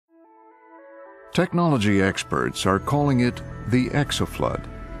Technology experts are calling it the Exaflood.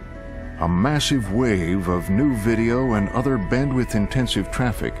 A massive wave of new video and other bandwidth-intensive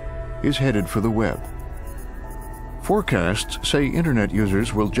traffic is headed for the web. Forecasts say Internet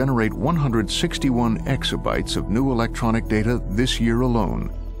users will generate 161 exabytes of new electronic data this year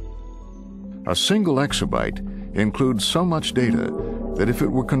alone. A single exabyte includes so much data that if it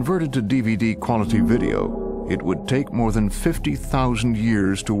were converted to DVD quality video, it would take more than 50,000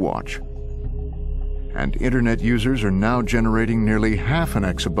 years to watch. And Internet users are now generating nearly half an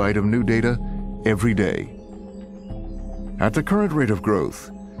exabyte of new data every day. At the current rate of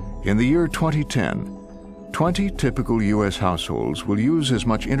growth, in the year 2010, 20 typical U.S. households will use as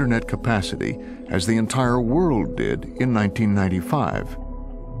much Internet capacity as the entire world did in 1995.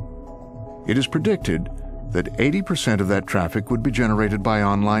 It is predicted that 80% of that traffic would be generated by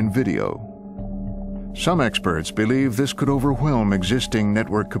online video. Some experts believe this could overwhelm existing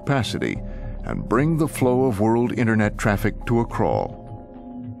network capacity and bring the flow of world Internet traffic to a crawl.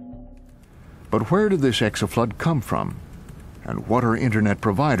 But where did this exaflood come from? And what are Internet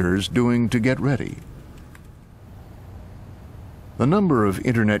providers doing to get ready? The number of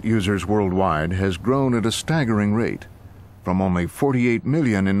Internet users worldwide has grown at a staggering rate, from only 48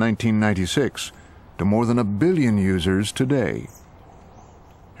 million in 1996 to more than 1 billion users today.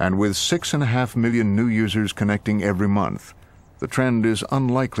 And with 6.5 million new users connecting every month, the trend is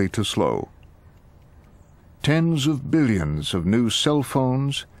unlikely to slow. Tens of billions of new cell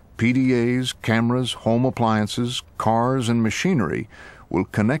phones, PDAs, cameras, home appliances, cars, and machinery will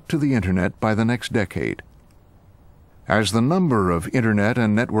connect to the Internet by the next decade. As the number of Internet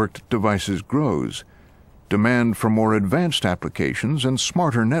and networked devices grows, demand for more advanced applications and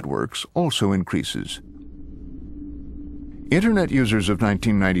smarter networks also increases. Internet users of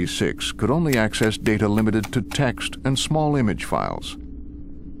 1996 could only access data limited to text and small image files.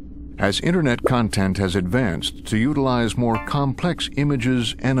 As Internet content has advanced to utilize more complex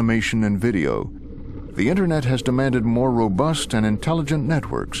images, animation, and video, the Internet has demanded more robust and intelligent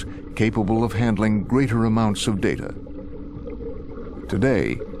networks capable of handling greater amounts of data.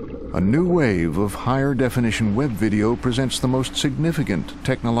 Today, a new wave of higher-definition web video presents the most significant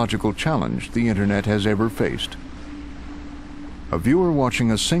technological challenge the Internet has ever faced. A viewer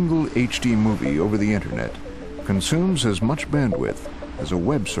watching a single HD movie over the Internet consumes as much bandwidth as a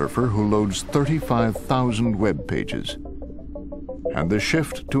web surfer who loads 35,000 web pages. And the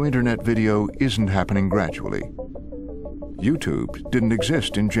shift to Internet video isn't happening gradually. YouTube didn't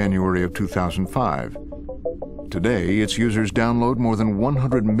exist in January of 2005. Today, its users download more than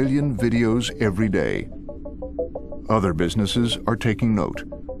 100 million videos every day. Other businesses are taking note.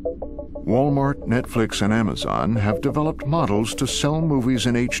 Walmart, Netflix, and Amazon have developed models to sell movies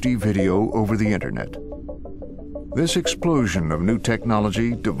in HD video over the Internet. This explosion of new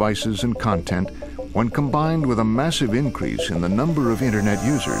technology, devices, and content, when combined with a massive increase in the number of Internet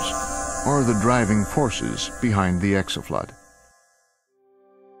users, are the driving forces behind the exaflood.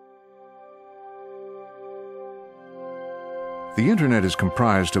 The Internet is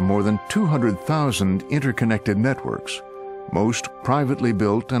comprised of more than 200,000 interconnected networks, most privately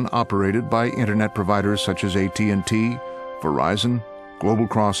built and operated by Internet providers such as AT&T, Verizon, Global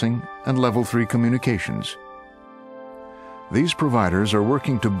Crossing, and Level 3 Communications. These providers are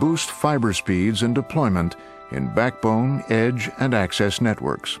working to boost fiber speeds and deployment in backbone, edge, and access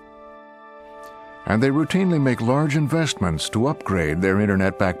networks. And they routinely make large investments to upgrade their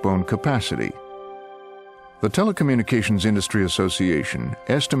Internet backbone capacity. The Telecommunications Industry Association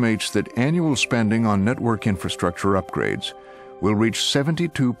estimates that annual spending on network infrastructure upgrades will reach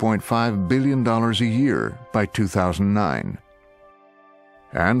 $72.5 billion a year by 2009.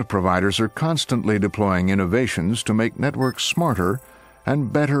 And providers are constantly deploying innovations to make networks smarter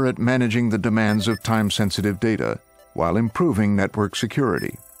and better at managing the demands of time-sensitive data while improving network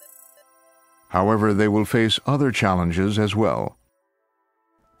security. However, they will face other challenges as well.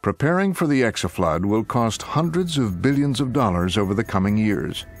 Preparing for the exaflood will cost hundreds of billions of dollars over the coming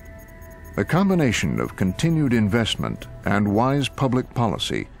years. The combination of continued investment and wise public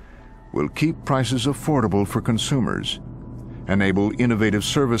policy will keep prices affordable for consumers, enable innovative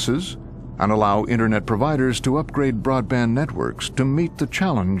services, and allow Internet providers to upgrade broadband networks to meet the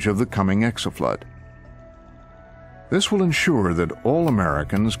challenge of the coming exaflood. This will ensure that all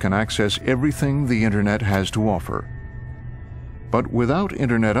Americans can access everything the Internet has to offer. But without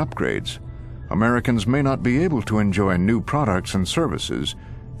Internet upgrades, Americans may not be able to enjoy new products and services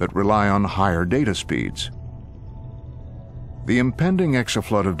that rely on higher data speeds. The impending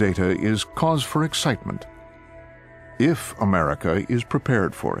exaflood of data is cause for excitement, if America is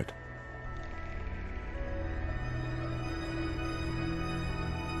prepared for it.